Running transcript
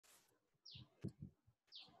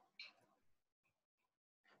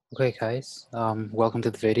Okay guys, welcome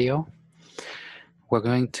to the video. We're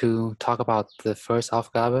going to talk about the first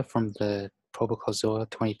Aufgabe from the Probeklausur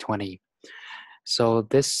 2020. So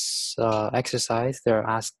this exercise,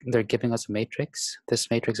 they're giving us a matrix,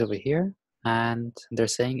 this matrix over here, and they're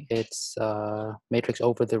saying it's a matrix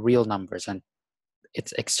over the real numbers, and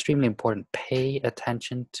it's extremely important. Pay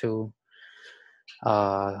attention to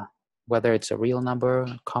whether it's a real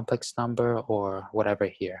number, complex number, or whatever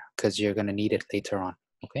here, because you're going to need it later on,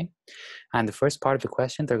 okay? And the first part of the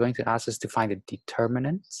question, they're going to ask us to find the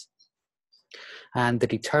determinants. And the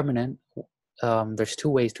determinant, there's two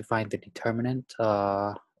ways to find the determinant.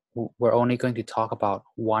 We're only going to talk about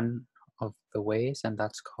one of the ways, and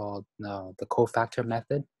that's called the cofactor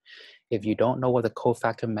method. If you don't know what the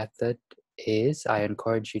cofactor method is, I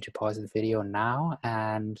encourage you to pause the video now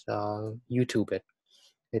and YouTube it.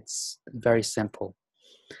 It's very simple.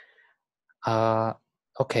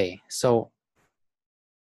 Okay, so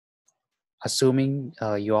assuming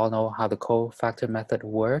you all know how the cofactor method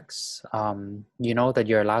works, you know that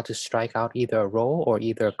you're allowed to strike out either a row or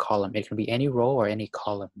either a column. It can be any row or any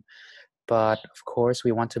column. But of course,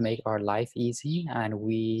 we want to make our life easy, and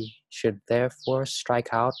we should therefore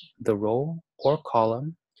strike out the row or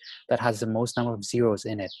column that has the most number of zeros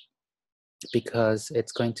in it, because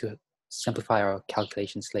it's going to simplify our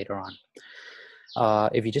calculations later on.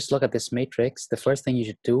 If you just look at this matrix, the first thing you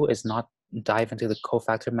should do is not dive into the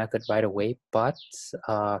cofactor method right away, but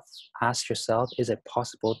ask yourself, is it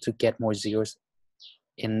possible to get more zeros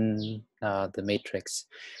in the matrix?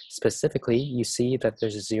 Specifically, you see that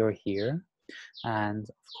there's a 0 here, and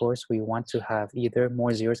of course we want to have either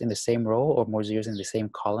more zeros in the same row or more zeros in the same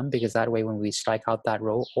column, because that way when we strike out that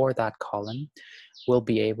row or that column, we'll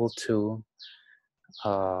be able to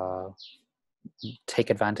take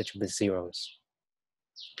advantage of the zeros.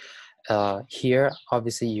 Here,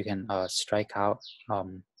 obviously, you can strike out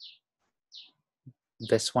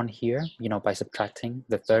this one here, by subtracting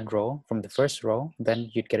the third row from the first row, then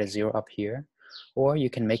you'd get a 0 up here. Or you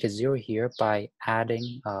can make a 0 here by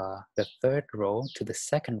adding the third row to the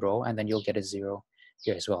second row, and then you'll get a 0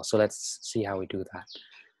 here as well. So let's see how we do that.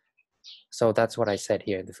 So that's what I said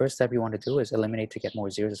here. The first step you want to do is eliminate to get more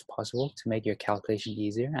zeros as possible to make your calculation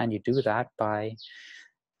easier. And you do that by,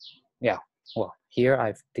 well, here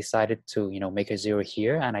I've decided to, make a 0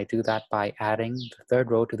 here, and I do that by adding the third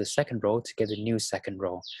row to the second row to get a new second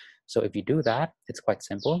row. So if you do that, it's quite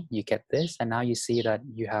simple. You get this, and now you see that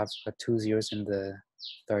you have 2 zeros in the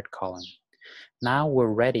third column. Now we're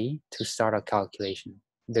ready to start our calculation.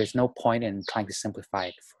 There's no point in trying to simplify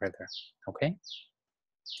it further, okay?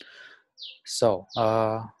 So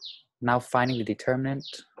now finding the determinant,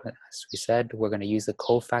 as we said, we're going to use the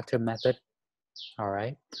cofactor method, all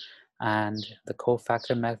right? And the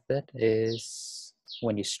cofactor method is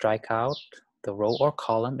when you strike out the row or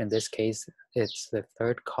column. In this case, it's the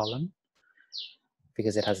third column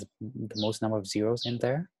because it has the most number of zeros in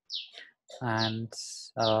there. And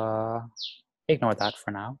ignore that for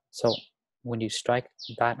now. So when you strike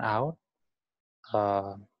that out,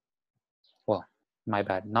 well, my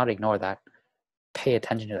bad, not ignore that. Pay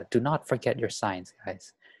attention to that. Do not forget your signs,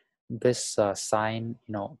 guys. This sign,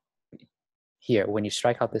 here, when you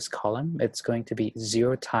strike out this column, it's going to be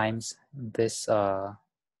 0 times this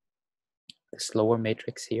this lower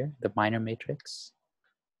matrix here, the minor matrix,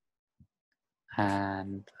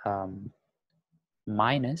 and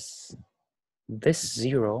minus this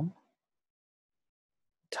 0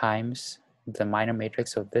 times the minor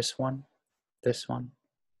matrix of this one, this one,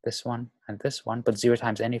 this one, and this one. But 0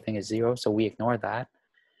 times anything is 0, so we ignore that.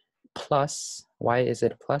 Plus, why is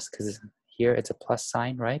it a plus? Because here it's a plus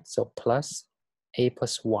sign, right? So plus a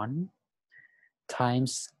plus 1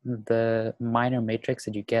 times the minor matrix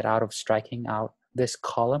that you get out of striking out this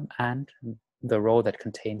column and the row that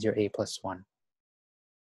contains your a plus 1.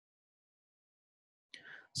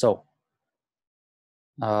 So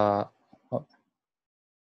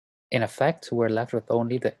in effect, we're left with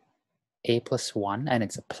only the a plus 1, and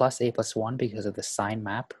it's a plus a plus 1 because of the sign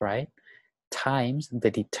map, right? Times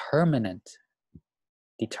the determinant.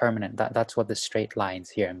 That's what the straight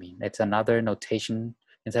lines here mean. It's another notation.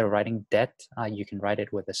 Instead of writing det, you can write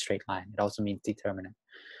it with a straight line. It also means determinant.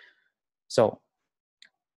 So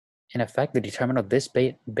in effect, the determinant of this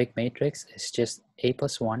big matrix is just a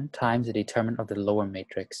plus 1 times the determinant of the lower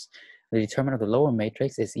matrix. The determinant of the lower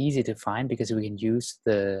matrix is easy to find because we can use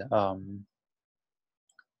the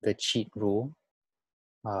cheat rule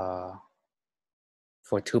for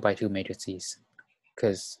 2x2 matrices,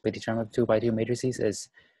 because the determinant of 2x2 matrices is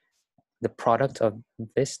the product of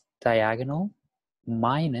this diagonal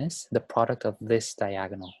minus the product of this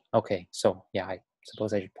diagonal. Okay, so yeah, I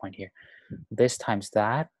suppose I should point here. this times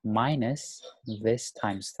that minus this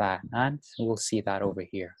times that, and we'll see that over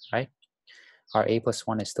here, right? Our a plus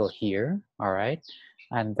 1 is still here, all right?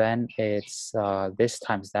 And then it's this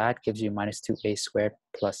times that gives you minus 2a squared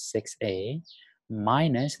plus 6a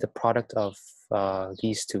minus the product of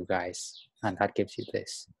these two guys, and that gives you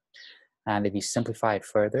this. And if you simplify it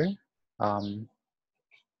further,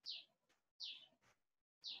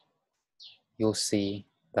 you'll see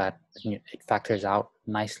that it factors out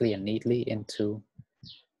nicely and neatly into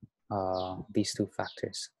these two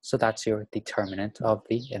factors. So that's your determinant of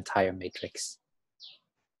the entire matrix.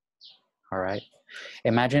 All right.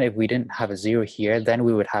 Imagine if we didn't have a 0 here, then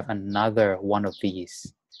we would have another one of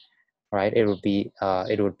these. Right? It would be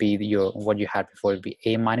your what you had before. It would be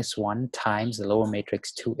a minus 1 times the lower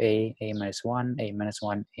matrix 2a, a minus 1, a minus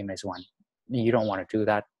 1, a minus 1. You don't want to do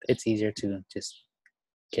that. It's easier to just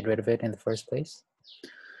get rid of it in the first place.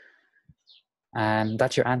 And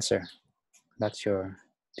that's your answer. That's your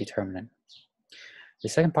determinant. The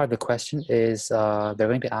second part of the question is they're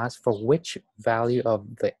going to ask for which value of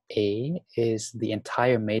the A is the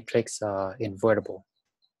entire matrix invertible.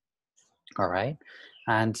 All right.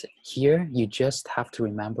 And here you just have to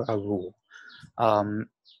remember a rule. The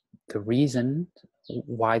reason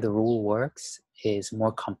why the rule works is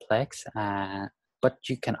more complex, but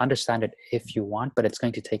you can understand it if you want, but it's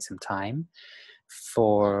going to take some time.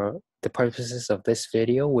 For the purposes of this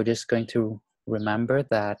video, we're just going to remember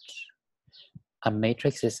that a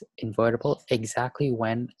matrix is invertible exactly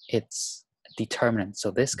when its determinant, so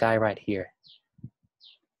this guy right here,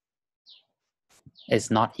 is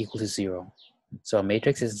not equal to 0. So a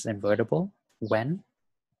matrix is invertible when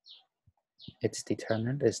its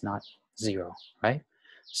determinant is not 0, right?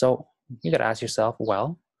 So you gotta ask yourself,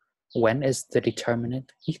 well, when is the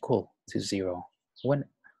determinant equal to 0? When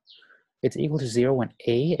it's equal to 0 when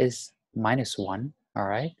a is minus 1, all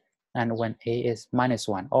right? And when a is minus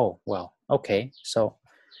 1, oh, well, okay. So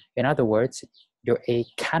in other words, your a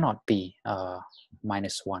cannot be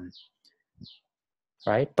minus 1,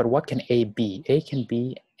 right? But what can a be? A can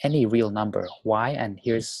be any real number. Why? And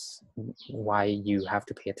here's why you have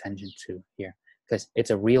to pay attention to here, because it's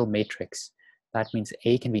a real matrix. That means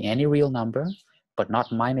a can be any real number, but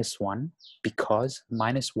not minus 1, because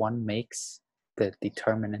minus 1 makes the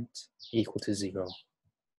determinant equal to 0.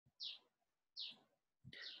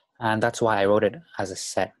 And that's why I wrote it as a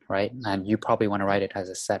set, right? And you probably want to write it as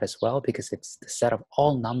a set as well, because it's the set of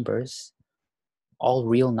all numbers, all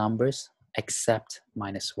real numbers, except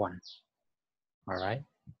minus 1. All right.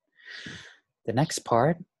 The next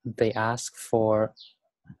part, they ask for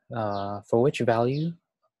which value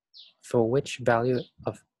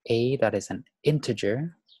of a that is an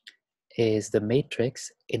integer is the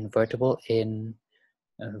matrix invertible in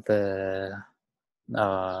the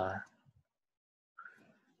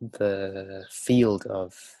field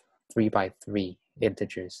of 3 by 3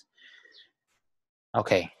 integers.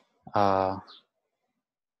 Okay, I'm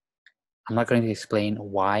not going to explain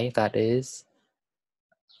why that is.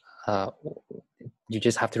 You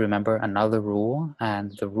just have to remember another rule,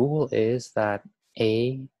 and the rule is that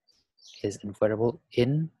a is invertible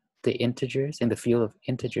in the integers, in the field of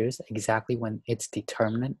integers, exactly when its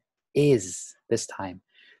determinant is, this time,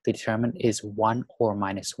 the determinant is 1 or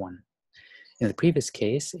minus 1. In the previous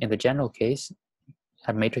case, in the general case,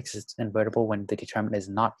 a matrix is invertible when the determinant is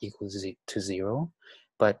not equal to 0.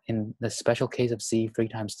 But in the special case of Z 3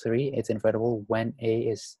 times 3, it's invertible when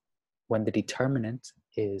when the determinant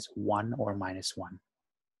is 1 or minus 1.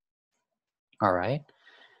 All right.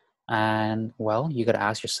 And well, you got to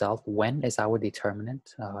ask yourself, when is our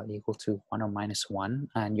determinant equal to 1 or minus 1?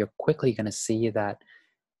 And you're quickly going to see that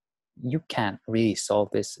you can't really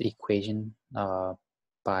solve this equation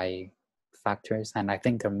by factors. And I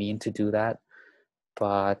think they're mean to do that,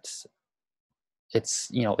 but it's,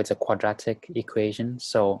 it's a quadratic equation.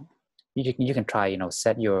 So you can try,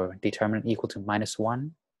 set your determinant equal to minus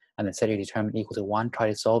 1, and then set your determinant equal to 1, try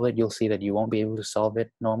to solve it. You'll see that you won't be able to solve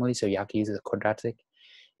it normally, so you have to use a quadratic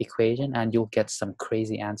equation, and you'll get some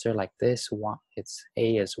crazy answer like this. It's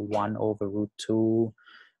a is 1 over root 2,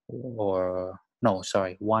 or no,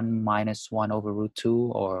 sorry, 1 minus 1 over root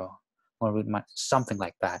 2, or something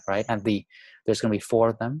like that, right? And there's going to be 4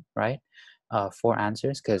 of them, right? 4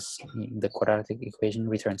 answers, because the quadratic equation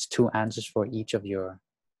returns 2 answers for each of your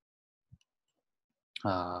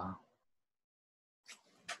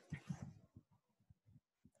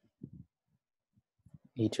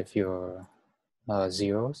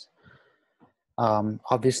zeros.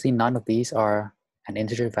 Obviously, none of these are an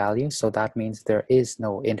integer value, so that means there is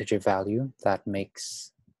no integer value that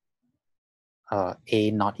makes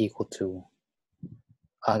a not equal to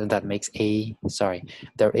that makes a, sorry,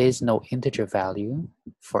 there is no integer value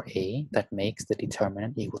for a that makes the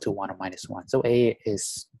determinant equal to 1 or minus 1. So a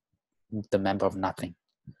is the member of nothing.